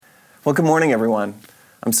Well, good morning, everyone.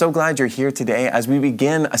 I'm so glad you're here today as we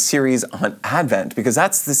begin a series on Advent, because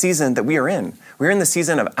that's the season that we are in. We're in the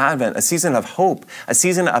season of Advent, a season of hope, a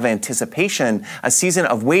season of anticipation, a season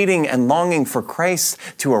of waiting and longing for Christ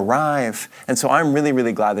to arrive. And so I'm really,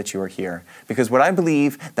 really glad that you are here, because what I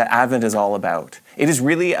believe that Advent is all about, it is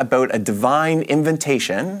really about a divine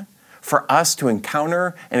invitation for us to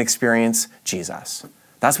encounter and experience Jesus.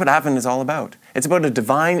 That's what Advent is all about. It's about a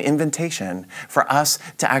divine invitation for us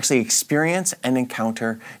to actually experience and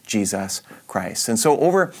encounter Jesus Christ. And so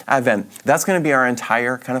over Advent, that's going to be our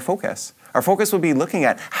entire kind of focus. Our focus will be looking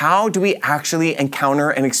at how do we actually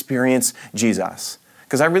encounter and experience Jesus?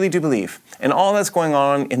 Because I really do believe in all that's going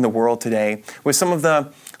on in the world today, with some of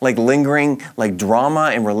the lingering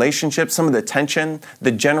drama in relationships, some of the tension,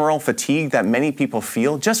 the general fatigue that many people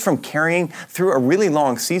feel just from carrying through a really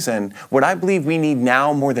long season, what I believe we need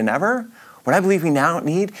now more than ever, what I believe we now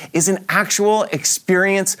need is an actual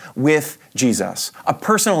experience with Jesus, a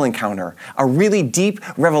personal encounter, a really deep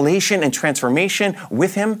revelation and transformation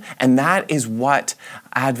with him, and that is what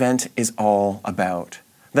Advent is all about.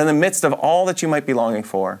 Then in the midst of all that you might be longing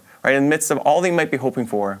for, right, in the midst of all that you might be hoping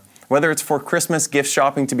for, whether it's for Christmas gift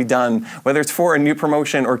shopping to be done, whether it's for a new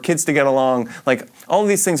promotion or kids to get along, all of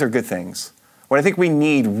these things are good things. What I think we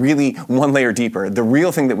need really one layer deeper, the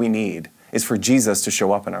real thing that we need is for Jesus to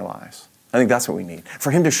show up in our lives. I think that's what we need,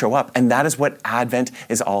 for him to show up. And that is what Advent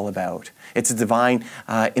is all about. It's a divine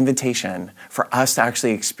invitation for us to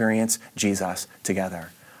actually experience Jesus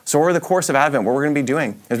together. So over the course of Advent, what we're going to be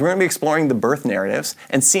doing is we're going to be exploring the birth narratives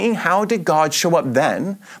and seeing how did God show up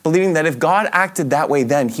then, believing that if God acted that way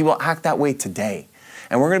then, he will act that way today.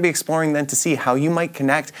 And we're going to be exploring then to see how you might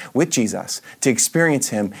connect with Jesus, to experience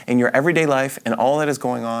him in your everyday life and all that is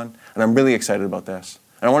going on. And I'm really excited about this.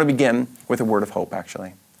 And I want to begin with a word of hope, actually.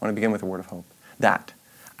 I want to begin with a word of hope. That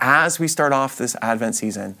as we start off this Advent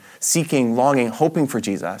season, seeking, longing, hoping for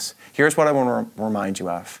Jesus, here's what I want to remind you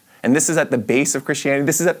of. And this is at the base of Christianity.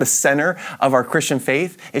 This is at the center of our Christian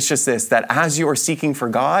faith. It's just this, that as you are seeking for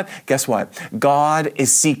God, guess what? God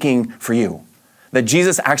is seeking for you. That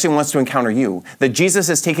Jesus actually wants to encounter you. That Jesus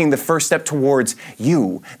is taking the first step towards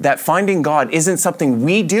you. That finding God isn't something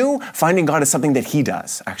we do. Finding God is something that he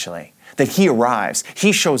does, actually. That he arrives,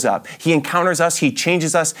 he shows up, he encounters us, he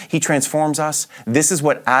changes us, he transforms us. This is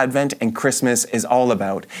what Advent and Christmas is all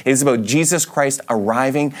about. It is about Jesus Christ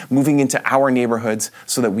arriving, moving into our neighborhoods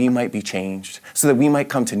so that we might be changed, so that we might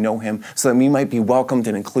come to know him, so that we might be welcomed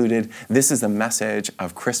and included. This is the message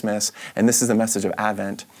of Christmas, and this is the message of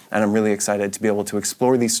Advent. And I'm really excited to be able to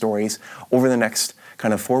explore these stories over the next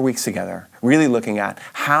kind of 4 weeks together, really looking at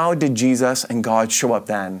how did Jesus and God show up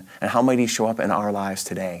then, and how might he show up in our lives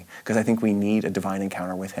today? Because I think we need a divine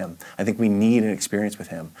encounter with him. I think we need an experience with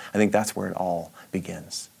him. I think that's where it all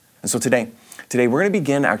begins. And so today we're going to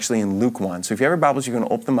begin actually in Luke 1. So if you have your Bibles, you're going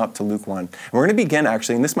to open them up to Luke 1. And we're going to begin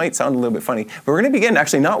actually, and this might sound a little bit funny, but we're going to begin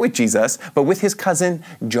actually not with Jesus, but with his cousin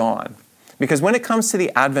John. Because when it comes to the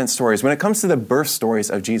Advent stories, when it comes to the birth stories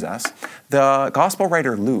of Jesus, the gospel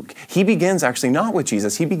writer Luke, he begins actually not with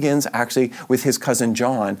Jesus, he begins actually with his cousin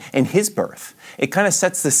John and his birth. It kind of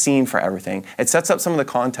sets the scene for everything. It sets up some of the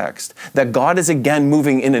context that God is again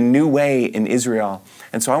moving in a new way in Israel.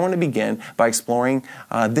 And so I want to begin by exploring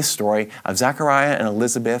this story of Zachariah and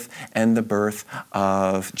Elizabeth and the birth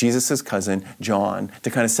of Jesus' cousin John to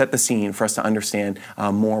kind of set the scene for us to understand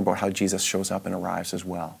more about how Jesus shows up and arrives as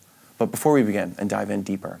well. But before we begin and dive in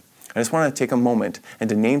deeper, I just want to take a moment and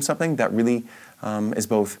to name something that really is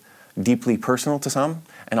both deeply personal to some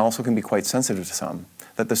and also can be quite sensitive to some.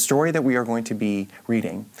 That the story that we are going to be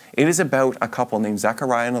reading, it is about a couple named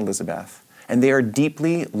Zachariah and Elizabeth, and they are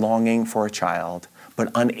deeply longing for a child,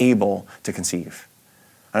 but unable to conceive.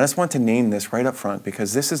 I just want to name this right up front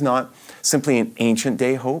because this is not simply an ancient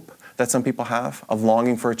day hope that some people have of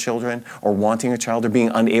longing for children or wanting a child or being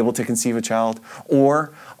unable to conceive a child,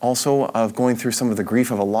 or also of going through some of the grief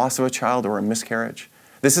of a loss of a child or a miscarriage.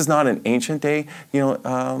 This is not an ancient day,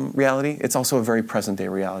 reality. It's also a very present day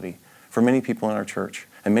reality for many people in our church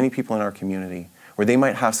and many people in our community where they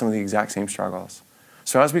might have some of the exact same struggles.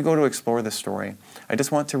 So as we go to explore this story, I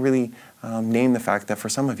just want to really name the fact that for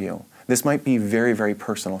some of you, this might be very, very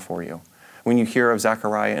personal for you when you hear of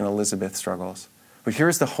Zachariah and Elizabeth's struggles. But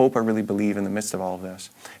here's the hope I really believe in the midst of all of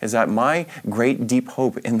this, is that my great deep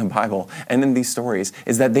hope in the Bible and in these stories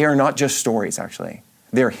is that they are not just stories, actually.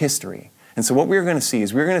 They're history. And so what we're going to see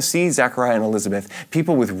is we're going to see Zachariah and Elizabeth,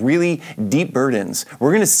 people with really deep burdens.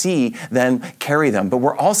 We're going to see them carry them, but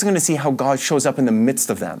we're also going to see how God shows up in the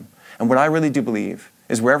midst of them. And what I really do believe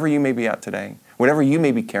is wherever you may be at today, whatever you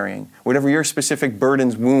may be carrying, whatever your specific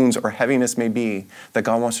burdens, wounds, or heaviness may be, that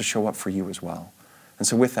God wants to show up for you as well. And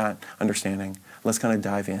so with that understanding, let's kind of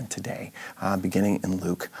dive in today, beginning in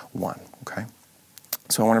Luke 1, okay?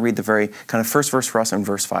 So I want to read the very kind of first verse for us in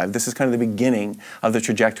verse 5. This is kind of the beginning of the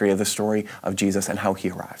trajectory of the story of Jesus and how he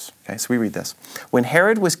arrives. Okay, so we read this. When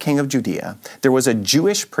Herod was king of Judea, there was a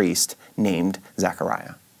Jewish priest named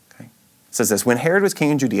Zachariah. Okay? It says this, when Herod was king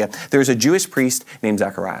in Judea, there was a Jewish priest named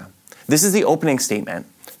Zachariah. This is the opening statement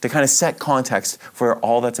to kind of set context for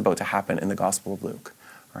all that's about to happen in the Gospel of Luke.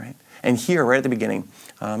 All right? And here, right at the beginning,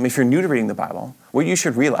 if you're new to reading the Bible, what you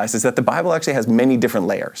should realize is that the Bible actually has many different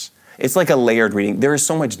layers. It's like a layered reading. There is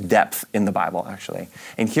so much depth in the Bible, actually.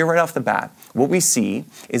 And here right off the bat, what we see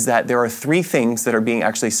is that there are three things that are being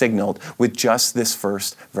actually signaled with just this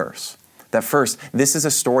first verse. That first, this is a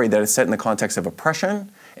story that is set in the context of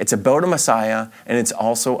oppression, it's about a Messiah, and it's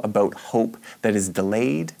also about hope that is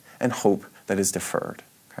delayed and hope that is deferred.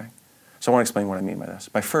 Okay? So I want to explain what I mean by this.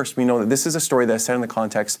 By first, we know that this is a story that is set in the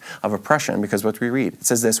context of oppression because what we read, it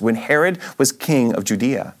says this, when Herod was king of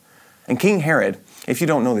Judea. And King Herod, if you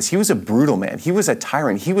don't know this, he was a brutal man. He was a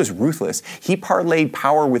tyrant. He was ruthless. He parlayed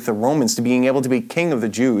power with the Romans to being able to be king of the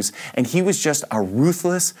Jews. And he was just a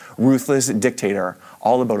ruthless dictator,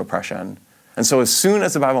 all about oppression. And so as soon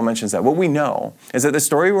as the Bible mentions that, what we know is that the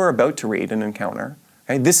story we're about to read and encounter,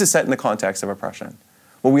 okay, this is set in the context of oppression.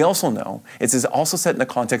 What we also know is it's also set in the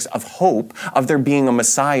context of hope, of there being a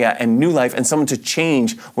Messiah and new life and someone to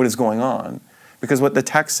change what is going on. Because what the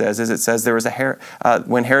text says is it says there was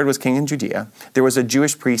when Herod was king in Judea, there was a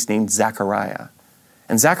Jewish priest named Zachariah.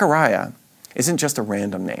 And Zachariah isn't just a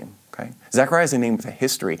random name, okay? Zachariah is a name with a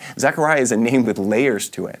history. Zachariah is a name with layers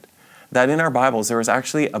to it. That in our Bibles, there is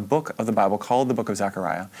actually a book of the Bible called the book of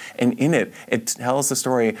Zachariah. And in it, it tells the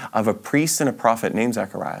story of a priest and a prophet named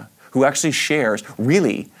Zachariah who actually shares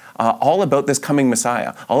really all about this coming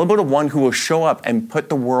Messiah, all about a one who will show up and put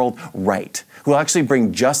the world right, who will actually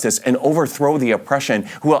bring justice and overthrow the oppression,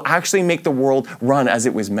 who will actually make the world run as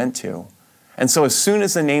it was meant to. And so as soon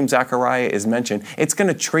as the name Zachariah is mentioned, it's going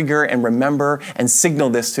to trigger and remember and signal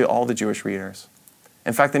this to all the Jewish readers.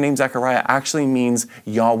 In fact, the name Zachariah actually means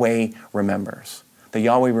Yahweh remembers. That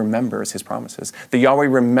Yahweh remembers his promises. That Yahweh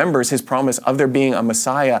remembers his promise of there being a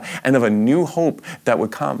Messiah and of a new hope that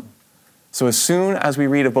would come. So as soon as we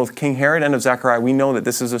read of both King Herod and of Zechariah, we know that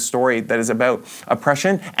this is a story that is about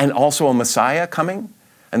oppression and also a Messiah coming.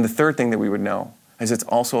 And the third thing that we would know is it's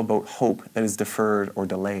also about hope that is deferred or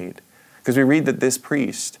delayed. Because we read that this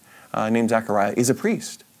priest named Zechariah is a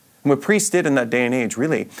priest. And what priests did in that day and age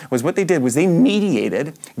really was what they did was they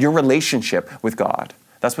mediated your relationship with God.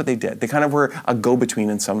 That's what they did. They kind of were a go-between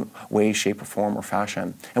in some way, shape, or form, or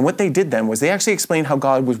fashion. And what they did then was they actually explained how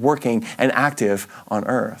God was working and active on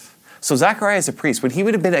earth. So Zachariah as a priest, what he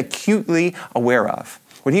would have been acutely aware of,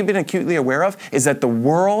 is that the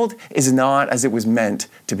world is not as it was meant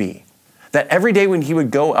to be. That every day when he would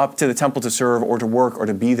go up to the temple to serve or to work or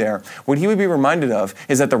to be there, what he would be reminded of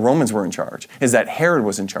is that the Romans were in charge, is that Herod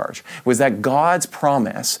was in charge, was that God's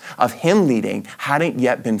promise of him leading hadn't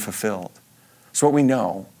yet been fulfilled. So what we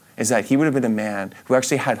know is that he would have been a man who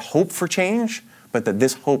actually had hope for change, but that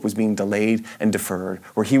this hope was being delayed and deferred,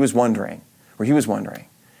 where he was wondering,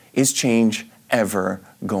 is change ever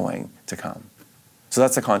going to come? So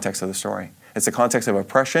that's the context of the story. It's the context of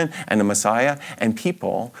oppression and the Messiah and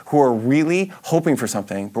people who are really hoping for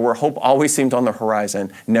something, but where hope always seemed on the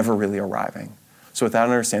horizon, never really arriving. So with that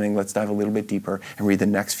understanding, let's dive a little bit deeper and read the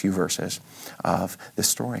next few verses of this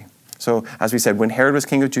story. So as we said, when Herod was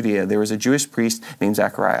king of Judea, there was a Jewish priest named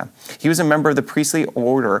Zachariah. He was a member of the priestly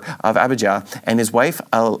order of Abijah, and his wife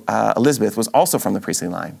Elizabeth was also from the priestly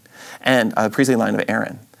line, and priestly line of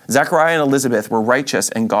Aaron. Zachariah and Elizabeth were righteous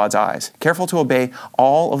in God's eyes, careful to obey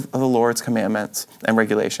all of the Lord's commandments and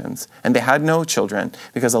regulations. And they had no children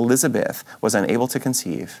because Elizabeth was unable to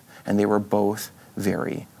conceive, and they were both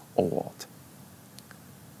very old.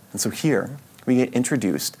 And so here we get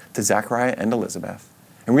introduced to Zachariah and Elizabeth.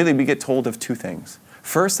 And really we get told of two things.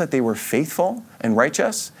 First, that they were faithful and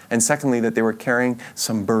righteous, and secondly, that they were carrying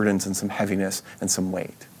some burdens and some heaviness and some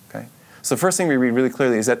weight. So the first thing we read really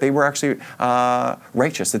clearly is that they were actually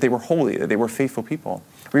righteous, that they were holy, that they were faithful people.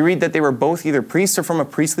 We read that they were both either priests or from a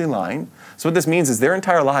priestly line. So what this means is their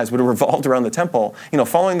entire lives would have revolved around the temple,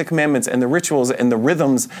 following the commandments and the rituals and the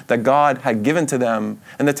rhythms that God had given to them.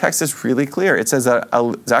 And the text is really clear. It says that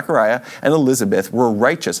Zachariah and Elizabeth were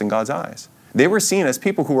righteous in God's eyes. They were seen as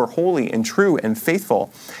people who were holy and true and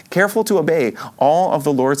faithful, careful to obey all of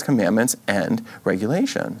the Lord's commandments and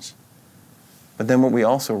regulations. But then what we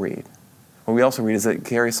also read is that it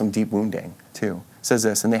carries some deep wounding, too. It says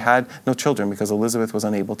this, and they had no children because Elizabeth was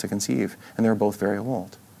unable to conceive, and they were both very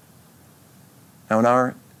old. Now, in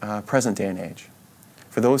our present day and age,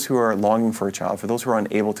 for those who are longing for a child, for those who are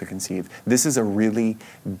unable to conceive, this is a really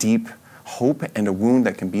deep hope and a wound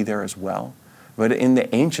that can be there as well. But in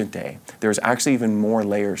the ancient day, there's actually even more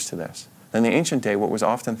layers to this. In the ancient day, what was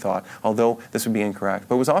often thought, although this would be incorrect,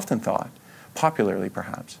 but was often thought, popularly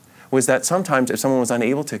perhaps, was that sometimes if someone was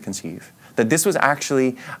unable to conceive, that this was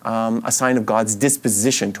actually a sign of God's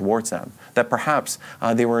disposition towards them, that perhaps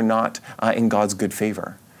they were not in God's good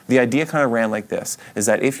favor. The idea kind of ran like this, is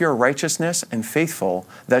that if you're righteousness and faithful,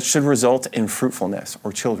 that should result in fruitfulness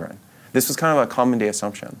or children. This was kind of a common day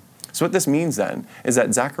assumption. So what this means then is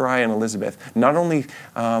that Zachariah and Elizabeth not only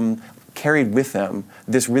carried with them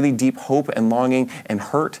this really deep hope and longing and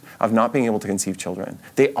hurt of not being able to conceive children,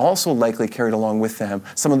 they also likely carried along with them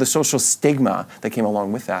some of the social stigma that came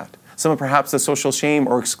along with that. Some of perhaps the social shame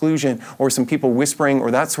or exclusion or some people whispering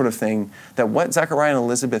or that sort of thing, that what Zachariah and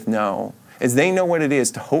Elizabeth know is they know what it is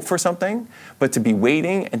to hope for something, but to be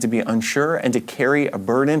waiting and to be unsure and to carry a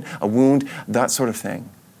burden, a wound, that sort of thing.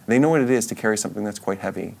 They know what it is to carry something that's quite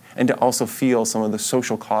heavy and to also feel some of the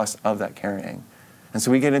social cost of that carrying. And so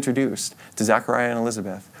we get introduced to Zachariah and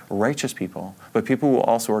Elizabeth, righteous people, but people who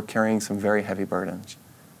also are carrying some very heavy burdens.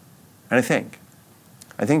 And I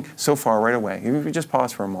think so far right away, if we just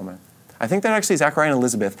pause for a moment, I think that actually Zachariah and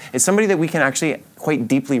Elizabeth is somebody that we can actually quite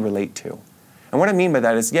deeply relate to. And what I mean by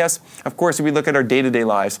that is, yes, of course, if we look at our day-to-day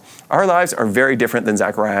lives, our lives are very different than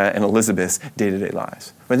Zachariah and Elizabeth's day-to-day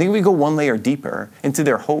lives. But I think if we go one layer deeper into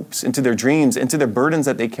their hopes, into their dreams, into their burdens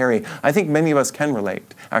that they carry, I think many of us can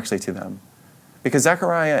relate actually to them. Because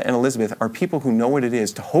Zachariah and Elizabeth are people who know what it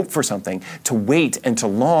is to hope for something, to wait and to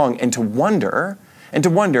long and to wonder,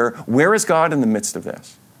 where is God in the midst of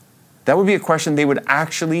this? That would be a question they would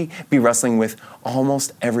actually be wrestling with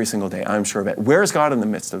almost every single day, I'm sure of it. Where is God in the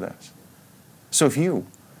midst of this? So if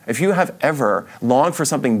you have ever longed for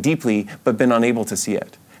something deeply but been unable to see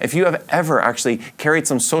it, if you have ever actually carried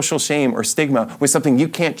some social shame or stigma with something you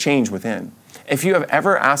can't change within, if you have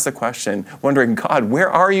ever asked the question, wondering, God, where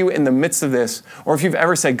are you in the midst of this? Or if you've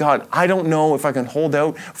ever said, God, I don't know if I can hold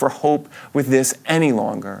out for hope with this any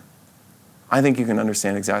longer, I think you can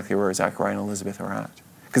understand exactly where Zachariah and Elizabeth are at.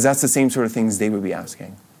 Because that's the same sort of things they would be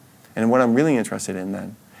asking. And what I'm really interested in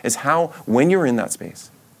then is how, when you're in that space,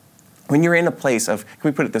 when you're in a place of,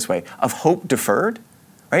 can we put it this way, of hope deferred,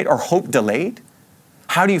 right, or hope delayed,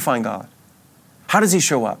 how do you find God? How does he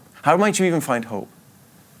show up? How might you even find hope?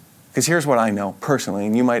 Because here's what I know personally,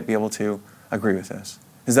 and you might be able to agree with this,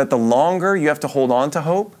 is that the longer you have to hold on to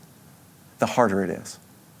hope, the harder it is.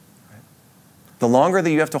 Right? The longer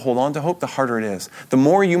that you have to hold on to hope, the harder it is. The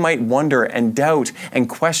more you might wonder and doubt and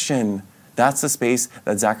question, that's the space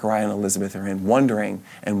that Zachariah and Elizabeth are in, wondering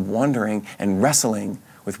and wrestling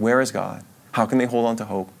with where is God? How can they hold on to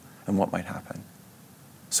hope? And what might happen?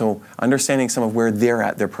 So understanding some of where they're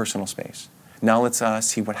at, their personal space. Now let's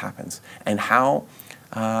see what happens and how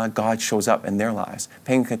God shows up in their lives.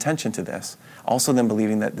 Paying attention to this. Also then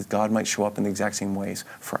believing that God might show up in the exact same ways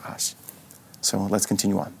for us. So let's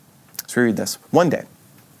continue on. So we read this. One day.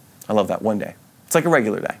 I love that, one day. It's like a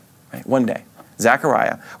regular day, right? One day.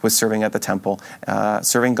 Zachariah was serving at the temple,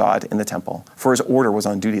 serving God in the temple, for his order was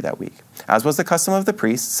on duty that week. As was the custom of the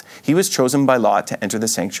priests, he was chosen by lot to enter the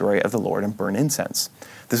sanctuary of the Lord and burn incense.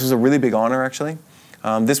 This was a really big honor, actually.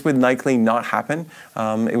 This would likely not happen.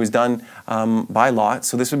 It was done by lot,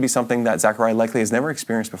 so this would be something that Zachariah likely has never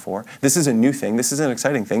experienced before. This is a new thing. This is an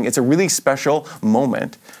exciting thing. It's a really special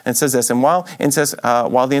moment. And it says this, and while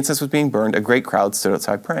the incense was being burned, a great crowd stood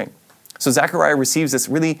outside praying. So Zachariah receives this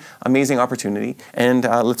really amazing opportunity, and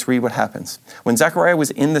let's read what happens. When Zachariah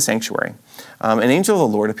was in the sanctuary, an angel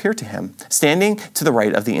of the Lord appeared to him, standing to the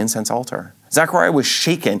right of the incense altar. Zachariah was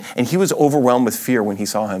shaken, and he was overwhelmed with fear when he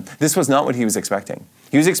saw him. This was not what he was expecting.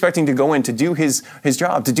 He was expecting to go in to do his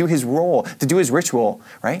job, to do his role, to do his ritual,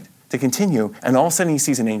 right? To continue, and all of a sudden he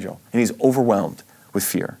sees an angel, and he's overwhelmed with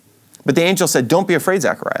fear. But the angel said, "Don't be afraid,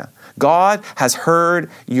 Zachariah. God has heard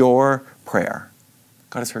your prayer."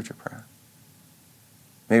 God has heard your prayer.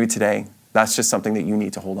 Maybe today, that's just something that you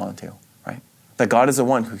need to hold on to, right? That God is the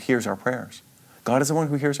one who hears our prayers. God is the one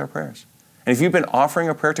who hears our prayers. And if you've been offering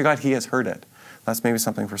a prayer to God, he has heard it. That's maybe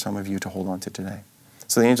something for some of you to hold on to today.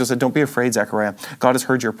 So the angel said, "Don't be afraid, Zachariah. God has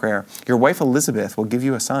heard your prayer. Your wife Elizabeth will give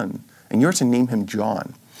you a son, and you're to name him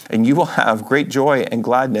John. And you will have great joy and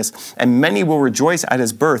gladness, and many will rejoice at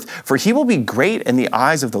his birth, for he will be great in the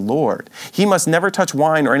eyes of the Lord. He must never touch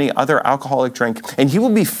wine or any other alcoholic drink, and he will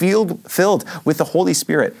be filled with the Holy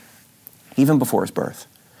Spirit even before his birth.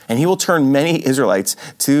 and he will turn many Israelites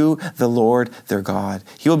to the Lord their God.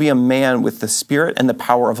 He will be a man with the spirit and the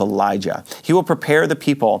power of Elijah. He will prepare the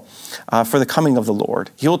people for the coming of the Lord.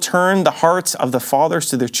 He will turn the hearts of the fathers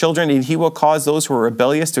to their children, and he will cause those who are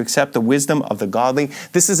rebellious to accept the wisdom of the godly.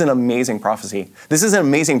 This is an amazing prophecy. This is an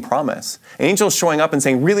amazing promise. An angel showing up and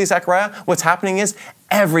saying, really, Zachariah, what's happening is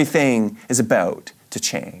everything is about to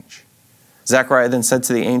change. Zachariah then said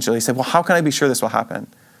to the angel, he said, well, how can I be sure this will happen?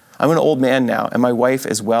 I'm an old man now, and my wife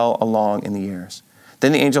is well along in the years.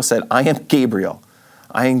 Then the angel said, I am Gabriel.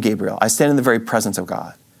 I stand in the very presence of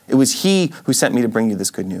God. It was he who sent me to bring you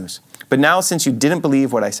this good news. But now, since you didn't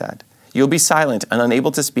believe what I said, you'll be silent and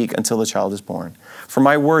unable to speak until the child is born. For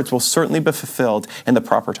my words will certainly be fulfilled in the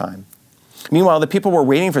proper time. Meanwhile, the people were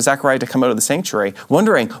waiting for Zachariah to come out of the sanctuary,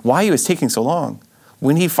 wondering why he was taking so long.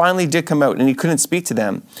 When he finally did come out and he couldn't speak to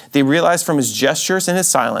them, they realized from his gestures and his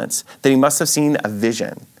silence that he must have seen a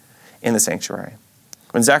vision in the sanctuary.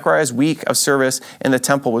 When Zachariah's week of service in the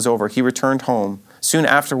temple was over, he returned home. Soon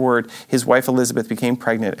afterward, his wife Elizabeth became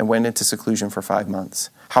pregnant and went into seclusion for 5 months.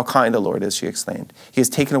 How kind the Lord is, she exclaimed. He has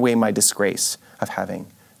taken away my disgrace of having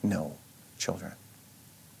no children.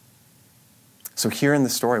 So here in the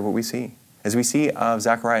story, what we see is we see of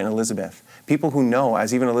Zachariah and Elizabeth, people who know,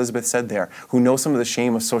 as even Elizabeth said there, who know some of the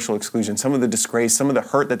shame of social exclusion, some of the disgrace, some of the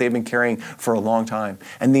hurt that they've been carrying for a long time.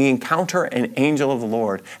 And they encounter an angel of the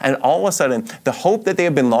Lord. And all of a sudden, the hope that they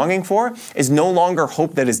have been longing for is no longer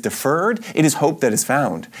hope that is deferred. It is hope that is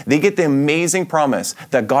found. They get the amazing promise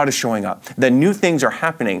that God is showing up, that new things are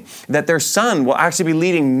happening, that their son will actually be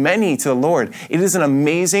leading many to the Lord. It is an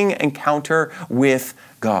amazing encounter with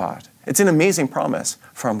God. It's an amazing promise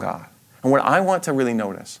from God. And what I want to really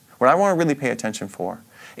notice, what I want to really pay attention for,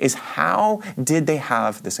 is how did they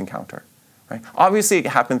have this encounter? Right? Obviously, it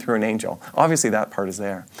happened through an angel. Obviously, that part is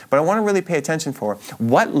there. But I want to really pay attention for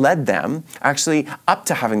what led them actually up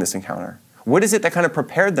to having this encounter. What is it that kind of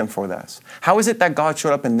prepared them for this? How is it that God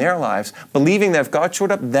showed up in their lives, believing that if God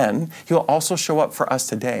showed up then, he'll also show up for us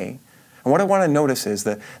today? And what I want to notice is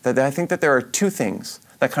that I think that there are two things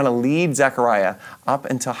that kind of lead Zachariah up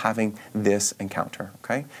until having this encounter,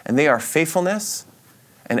 okay? And they are faithfulness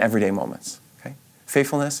and everyday moments, okay?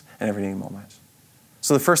 Faithfulness and everyday moments.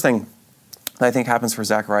 So the first thing that I think happens for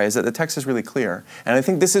Zachariah is that the text is really clear. And I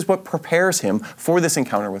think this is what prepares him for this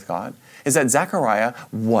encounter with God, is that Zachariah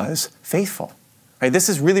was faithful. Right? This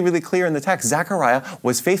is really, really clear in the text. Zachariah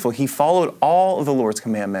was faithful. He followed all of the Lord's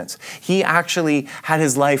commandments. He actually had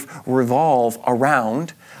his life revolve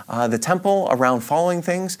around the temple, around following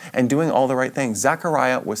things and doing all the right things.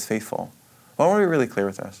 Zachariah was faithful. Well, I want to be really clear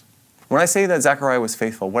with this. When I say that Zachariah was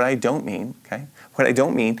faithful, what I don't mean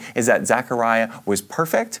is that Zachariah was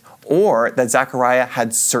perfect or that Zachariah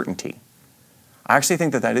had certainty. I actually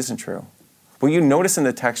think that isn't true. What you notice in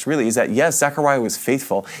the text really is that, yes, Zachariah was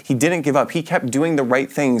faithful. He didn't give up. He kept doing the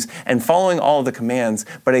right things and following all of the commands.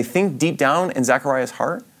 But I think deep down in Zachariah's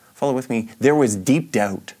heart, follow with me, there was deep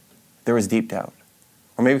doubt. There was deep doubt.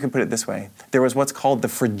 Or maybe we can put it this way. There was what's called the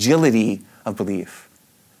fragility of belief.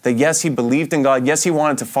 That yes, he believed in God. Yes, he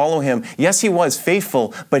wanted to follow him. Yes, he was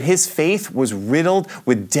faithful, but his faith was riddled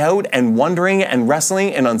with doubt and wondering and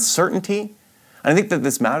wrestling and uncertainty. And I think that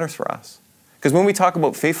this matters for us. Because when we talk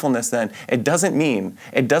about faithfulness then, it doesn't mean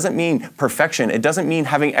perfection. It doesn't mean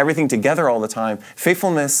having everything together all the time.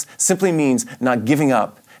 Faithfulness simply means not giving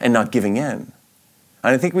up and not giving in.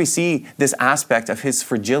 And I think we see this aspect of his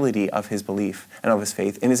fragility of his belief and of his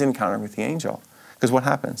faith in his encounter with the angel. Because what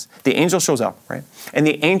happens? The angel shows up, right? And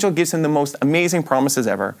the angel gives him the most amazing promises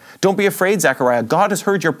ever. Don't be afraid, Zachariah. God has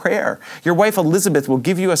heard your prayer. Your wife Elizabeth will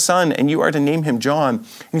give you a son, and you are to name him John.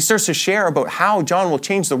 And he starts to share about how John will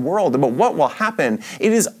change the world, about what will happen.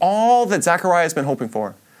 It is all that Zachariah has been hoping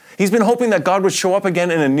for. He's been hoping that God would show up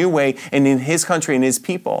again in a new way and in his country and his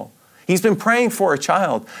people. He's been praying for a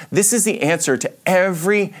child. This is the answer to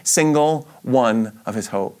every single one of his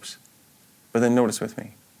hopes. But then notice with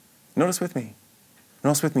me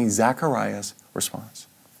Zachariah's response.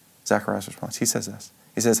 He says this.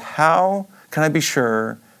 He says, how can I be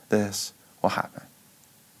sure this will happen?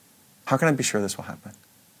 How can I be sure this will happen?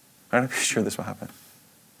 How can I be sure this will happen?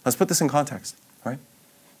 Let's put this in context, right?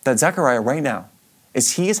 That Zachariah right now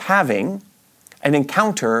is having an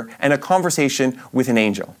encounter and a conversation with an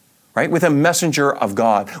angel. Right? With a messenger of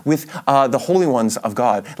God, with the holy ones of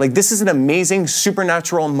God. Like this is an amazing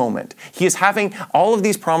supernatural moment. He is having all of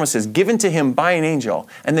these promises given to him by an angel.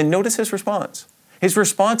 And then notice his response. His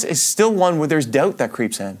response is still one where there's doubt that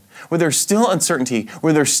creeps in, where there's still uncertainty,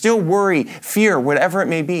 where there's still worry, fear, whatever it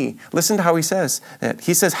may be. Listen to how he says that.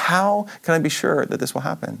 He says, how can I be sure that this will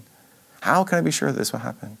happen? How can I be sure that this will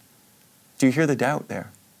happen? Do you hear the doubt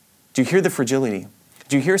there? Do you hear the fragility?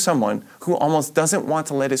 Do you hear someone who almost doesn't want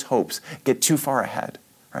to let his hopes get too far ahead,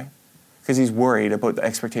 right? Because he's worried about the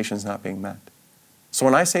expectations not being met. So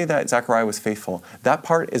when I say that Zachariah was faithful, that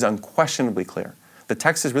part is unquestionably clear. The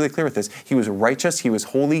text is really clear with this. He was righteous, he was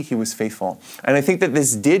holy, he was faithful. And I think that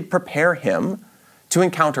this did prepare him to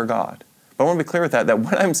encounter God. But I want to be clear with that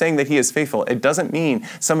when I'm saying that he is faithful, it doesn't mean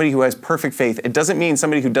somebody who has perfect faith. It doesn't mean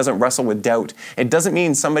somebody who doesn't wrestle with doubt. It doesn't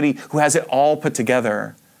mean somebody who has it all put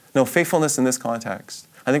together. No, faithfulness in this context,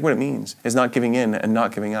 I think what it means is not giving in and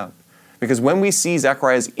not giving up. Because when we see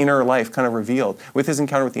Zachariah's inner life kind of revealed with his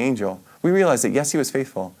encounter with the angel, we realize that yes, he was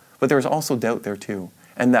faithful, but there was also doubt there too,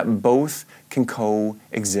 and that both can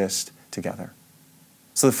coexist together.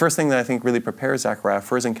 So the first thing that I think really prepares Zachariah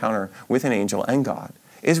for his encounter with an angel and God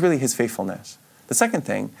is really his faithfulness. The second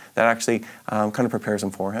thing that actually kind of prepares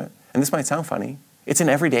him for it, and this might sound funny, it's an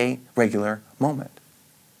everyday, regular moment.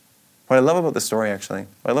 What I love about the story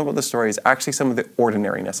is actually some of the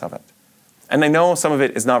ordinariness of it. And I know some of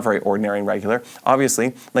it is not very ordinary and regular.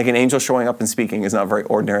 Obviously, like an angel showing up and speaking is not very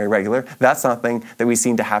ordinary and regular. That's something that we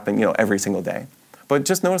seem to happen, every single day. But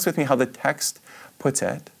just notice with me how the text puts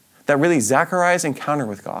it, that really Zachariah's encounter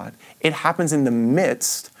with God, it happens in the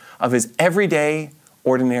midst of his everyday,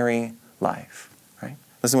 ordinary life. Right?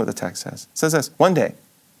 Listen to what the text says. It says this, one day,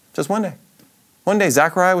 just one day. One day,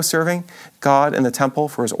 Zachariah was serving God in the temple,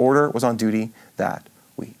 for his order was on duty that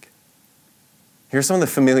week. Here's some of the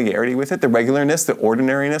familiarity with it, the regularness, the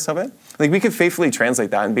ordinariness of it. Like we could faithfully translate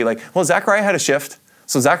that and be like, well, Zachariah had a shift,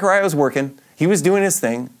 so Zachariah was working, he was doing his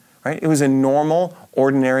thing, right? It was a normal,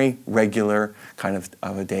 ordinary, regular kind of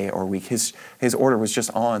a day or week. His order was just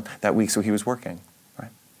on that week, so he was working, right?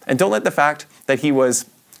 And don't let the fact that he was,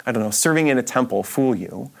 serving in a temple fool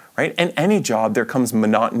you, right? In any job, there comes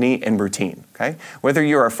monotony and routine, okay? Whether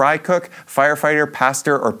you're a fry cook, firefighter,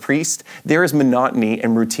 pastor, or priest, there is monotony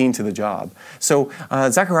and routine to the job. So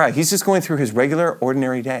Zachariah, he's just going through his regular,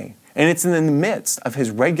 ordinary day. And it's in the midst of his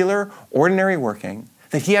regular, ordinary working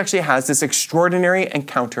that he actually has this extraordinary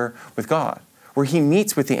encounter with God, where he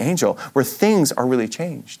meets with the angel, where things are really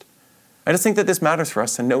changed. I just think that this matters for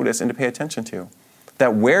us to notice and to pay attention to.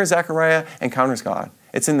 That where Zachariah encounters God,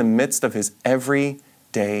 it's in the midst of his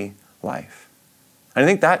everyday life. And I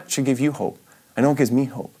think that should give you hope. I know it gives me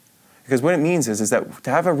hope. Because what it means is that to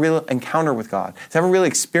have a real encounter with God, to have a real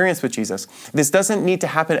experience with Jesus, this doesn't need to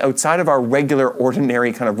happen outside of our regular,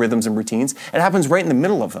 ordinary kind of rhythms and routines. It happens right in the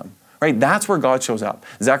middle of them. Right? That's where God shows up.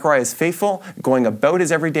 Zachariah is faithful, going about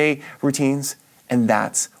his everyday routines, and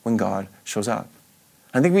that's when God shows up.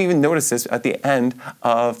 I think we even notice this at the end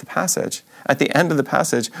of the passage. At the end of the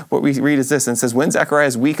passage, what we read is this, and it says, when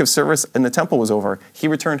Zachariah's week of service in the temple was over, he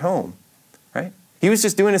returned home. Right? He was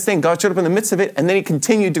just doing his thing. God showed up in the midst of it, and then he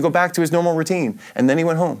continued to go back to his normal routine, and then he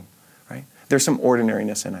went home. Right? There's some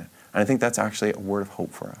ordinariness in it, and I think that's actually a word of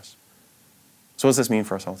hope for us. So what does this mean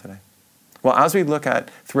for us all today? Well, as we look at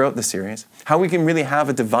throughout the series, how we can really have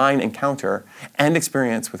a divine encounter and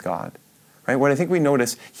experience with God, right? What I think we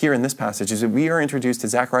notice here in this passage is that we are introduced to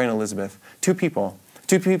Zachariah and Elizabeth, two people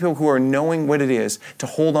who are knowing what it is to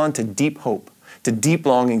hold on to deep hope, to deep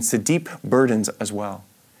longings, to deep burdens as well.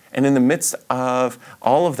 And in the midst of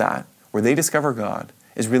all of that, where they discover God,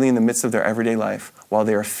 is really in the midst of their everyday life while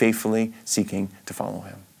they are faithfully seeking to follow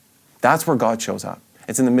him. That's where God shows up.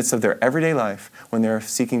 It's in the midst of their everyday life when they're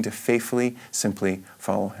seeking to faithfully, simply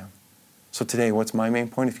follow him. So today, what's my main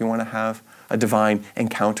point? If you want to have a divine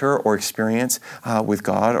encounter or experience with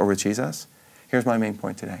God or with Jesus, here's my main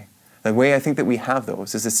point today. The way I think that we have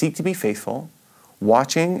those is to seek to be faithful,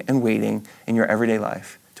 watching and waiting in your everyday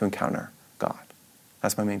life to encounter God.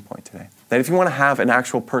 That's my main point today. That if you want to have an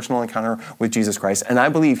actual personal encounter with Jesus Christ, and I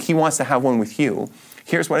believe he wants to have one with you,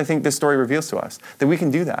 here's what I think this story reveals to us, that we can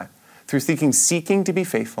do that through seeking to be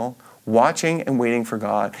faithful, watching and waiting for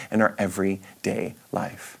God in our everyday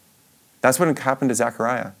life. That's what happened to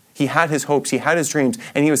Zachariah. He had his hopes, he had his dreams,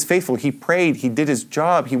 and he was faithful. He prayed, he did his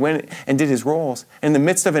job, he went and did his roles. In the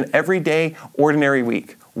midst of an everyday, ordinary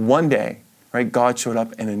week, one day, right, God showed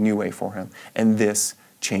up in a new way for him. And this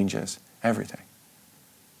changes everything.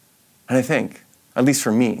 And I think, at least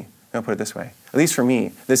for me, I'll put it this way, at least for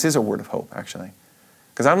me, this is a word of hope, actually.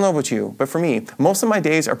 Because I don't know about you, but for me, most of my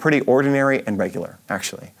days are pretty ordinary and regular,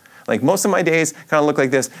 actually. Like most of my days kind of look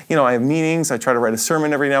like this. I have meetings. I try to write a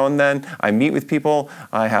sermon every now and then. I meet with people.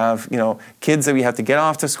 I have, kids that we have to get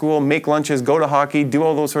off to school, make lunches, go to hockey, do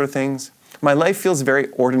all those sort of things. My life feels very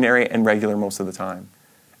ordinary and regular most of the time.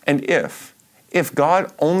 And if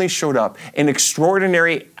God only showed up in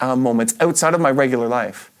extraordinary moments outside of my regular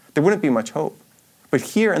life, there wouldn't be much hope. But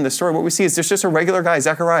here in the story, what we see is there's just a regular guy,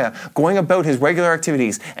 Zachariah, going about his regular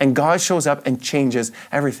activities, and God shows up and changes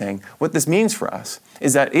everything. What this means for us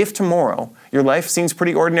is that if tomorrow your life seems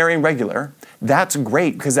pretty ordinary and regular, that's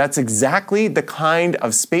great, because that's exactly the kind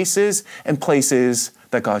of spaces and places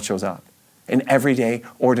that God shows up in everyday,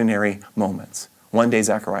 ordinary moments. One day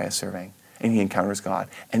Zachariah is serving, and he encounters God,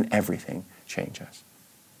 and everything changes.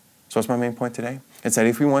 So what's my main point today? It's that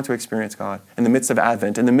if we want to experience God in the midst of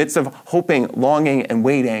Advent, in the midst of hoping, longing, and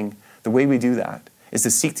waiting, the way we do that is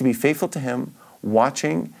to seek to be faithful to him,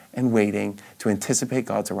 watching and waiting to anticipate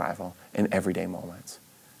God's arrival in everyday moments.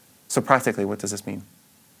 So practically, what does this mean?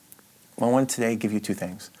 Well, I want to today give you two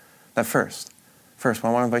things. That first, what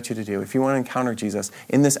I want to invite you to do, if you want to encounter Jesus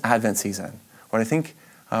in this Advent season, what I think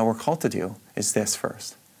we're called to do is this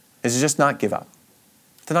first, is to just not give up.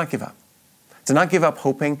 To not give up. To not give up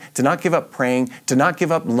hoping, to not give up praying, to not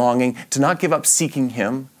give up longing, to not give up seeking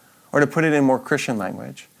him, or to put it in more Christian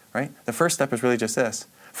language, right? The first step is really just this,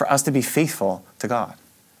 for us to be faithful to God,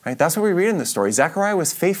 right? That's what we read in this story. Zechariah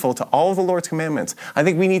was faithful to all of the Lord's commandments. I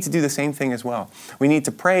think we need to do the same thing as well. We need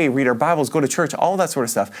to pray, read our Bibles, go to church, all that sort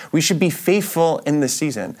of stuff. We should be faithful in this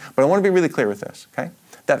season. But I want to be really clear with this, okay?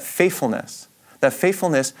 That faithfulness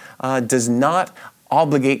does not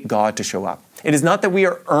obligate God to show up. It is not that we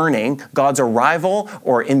are earning God's arrival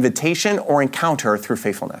or invitation or encounter through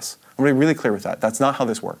faithfulness. I'm going to be really clear with that. That's not how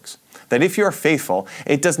this works. That if you are faithful,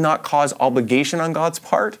 it does not cause obligation on God's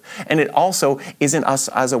part, and it also isn't us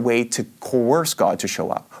as a way to coerce God to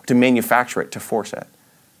show up, to manufacture it, to force it.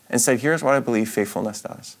 Instead, here's what I believe faithfulness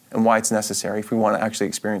does and why it's necessary if we want to actually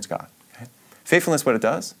experience God. Okay? Faithfulness, what it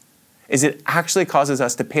does, is it actually causes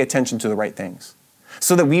us to pay attention to the right things,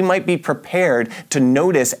 so that we might be prepared to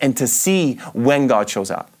notice and to see when God shows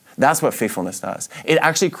up. That's what faithfulness does. It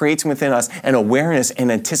actually creates within us an awareness and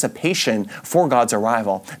anticipation for God's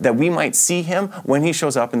arrival, that we might see him when he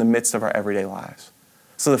shows up in the midst of our everyday lives.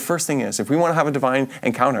 So the first thing is, if we want to have a divine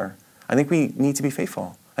encounter, I think we need to be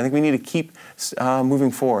faithful. I think we need to keep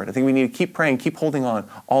moving forward. I think we need to keep praying, keep holding on,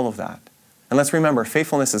 all of that. And let's remember,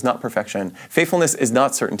 faithfulness is not perfection. Faithfulness is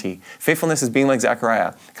not certainty. Faithfulness is being like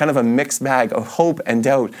Zechariah, kind of a mixed bag of hope and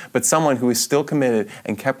doubt, but someone who is still committed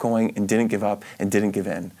and kept going and didn't give up and didn't give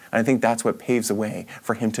in. And I think that's what paves the way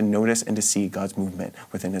for him to notice and to see God's movement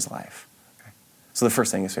within his life. Okay? So the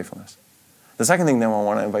first thing is faithfulness. The second thing that I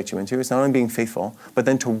want to invite you into is not only being faithful, but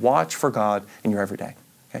then to watch for God in your everyday.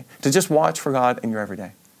 Okay? To just watch for God in your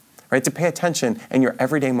everyday. Right? To pay attention in your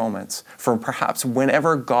everyday moments for perhaps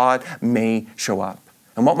whenever God may show up.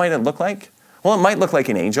 And what might it look like? Well, it might look like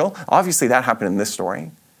an angel. Obviously, that happened in this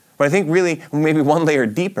story. But I think really, maybe one layer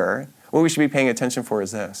deeper, what we should be paying attention for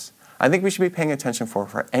is this. I think we should be paying attention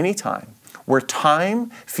for any time where time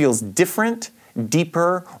feels different,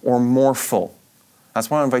 deeper, or more full. That's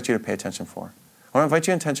what I invite you to pay attention for. I want to invite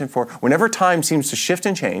you attention for whenever time seems to shift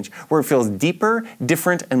and change, where it feels deeper,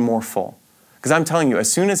 different, and more full. Because I'm telling you,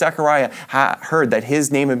 as soon as Zechariah heard that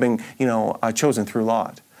his name had been, chosen through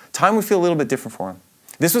Lot, time would feel a little bit different for him.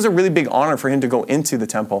 This was a really big honor for him to go into the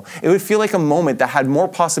temple. It would feel like a moment that had more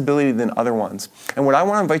possibility than other ones. And what I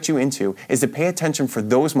want to invite you into is to pay attention for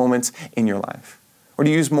those moments in your life. Or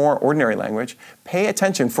to use more ordinary language, pay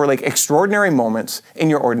attention for extraordinary moments in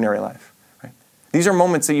your ordinary life. Right? These are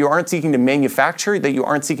moments that you aren't seeking to manufacture, that you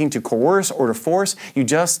aren't seeking to coerce or to force. You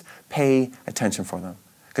just pay attention for them.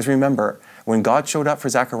 Because remember, when God showed up for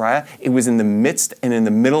Zechariah, it was in the midst and in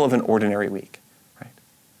the middle of an ordinary week. Right?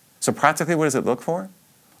 So practically, what does it look for?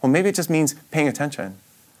 Well, maybe it just means paying attention.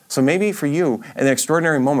 So maybe for you, in an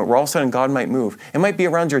extraordinary moment where all of a sudden God might move, it might be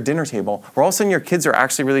around your dinner table, where all of a sudden your kids are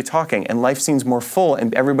actually really talking and life seems more full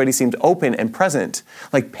and everybody seems open and present.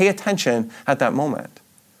 Pay attention at that moment.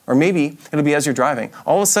 Or maybe it'll be as you're driving.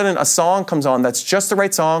 All of a sudden a song comes on that's just the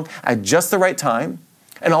right song at just the right time.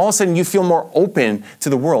 And all of a sudden you feel more open to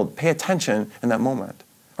the world. Pay attention in that moment.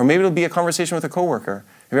 Or maybe it'll be a conversation with a coworker.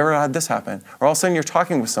 Have you ever had this happen? Or all of a sudden you're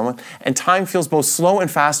talking with someone and time feels both slow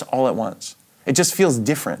and fast all at once. It just feels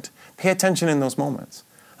different. Pay attention in those moments.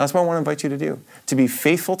 That's what I want to invite you to do. To be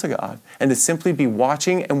faithful to God and to simply be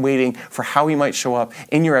watching and waiting for how he might show up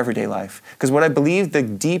in your everyday life. Because what I believe the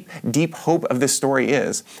deep, deep hope of this story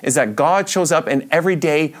is that God shows up in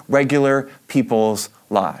everyday, regular people's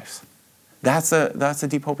lives. That's the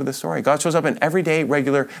deep hope of the story. God shows up in everyday,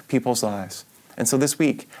 regular people's lives. And so this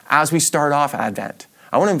week, as we start off Advent,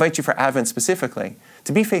 I want to invite you for Advent specifically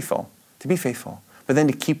to be faithful, but then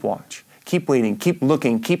to keep watch, keep waiting, keep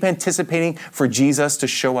looking, keep anticipating for Jesus to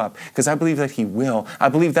show up, because I believe that he will. I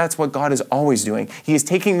believe that's what God is always doing. He is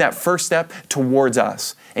taking that first step towards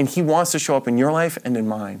us, and he wants to show up in your life and in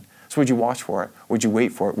mine. So would you watch for it? Would you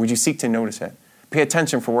wait for it? Would you seek to notice it? Pay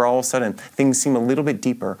attention for where all of a sudden things seem a little bit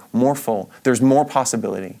deeper, more full. There's more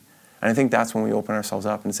possibility. And I think that's when we open ourselves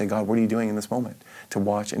up and say, God, what are you doing in this moment? To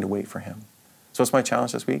watch and to wait for him. So what's my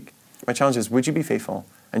challenge this week? My challenge is, would you be faithful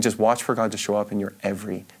and just watch for God to show up in your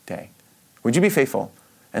every day? Would you be faithful?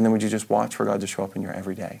 And then would you just watch for God to show up in your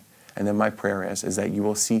every day? And then my prayer is that you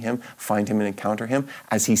will see him, find him, and encounter him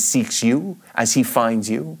as he seeks you, as he finds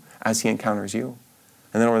you, as he encounters you.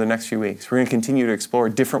 And then over the next few weeks, we're going to continue to explore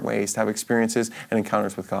different ways to have experiences and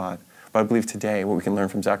encounters with God. But I believe today what we can learn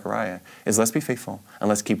from Zachariah is let's be faithful and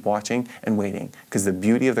let's keep watching and waiting. Because the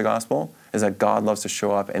beauty of the gospel is that God loves to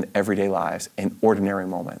show up in everyday lives, in ordinary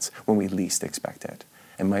moments, when we least expect it.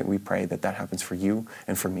 And might we pray that that happens for you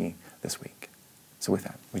and for me this week. So with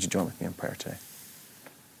that, would you join with me in prayer today?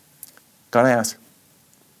 God,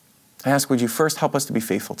 I ask, would you first help us to be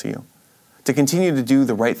faithful to you, to continue to do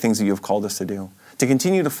the right things that you have called us to do, to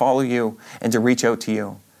continue to follow you and to reach out to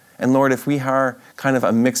you. And Lord, if we are kind of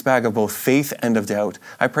a mixed bag of both faith and of doubt,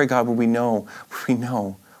 I pray, God, would we know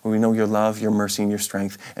your love, your mercy, and your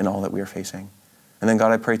strength in all that we are facing. And then,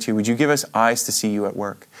 God, I pray to you, would you give us eyes to see you at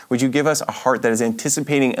work? Would you give us a heart that is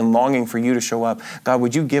anticipating and longing for you to show up? God,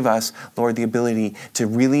 would you give us, Lord, the ability to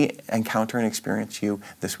really encounter and experience you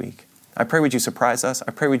this week? I pray, would you surprise us?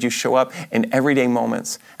 I pray, would you show up in everyday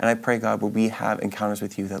moments? And I pray, God, would we have encounters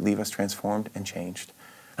with you that leave us transformed and changed?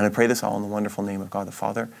 And I pray this all in the wonderful name of God the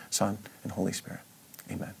Father, Son, and Holy Spirit.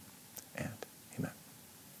 Amen.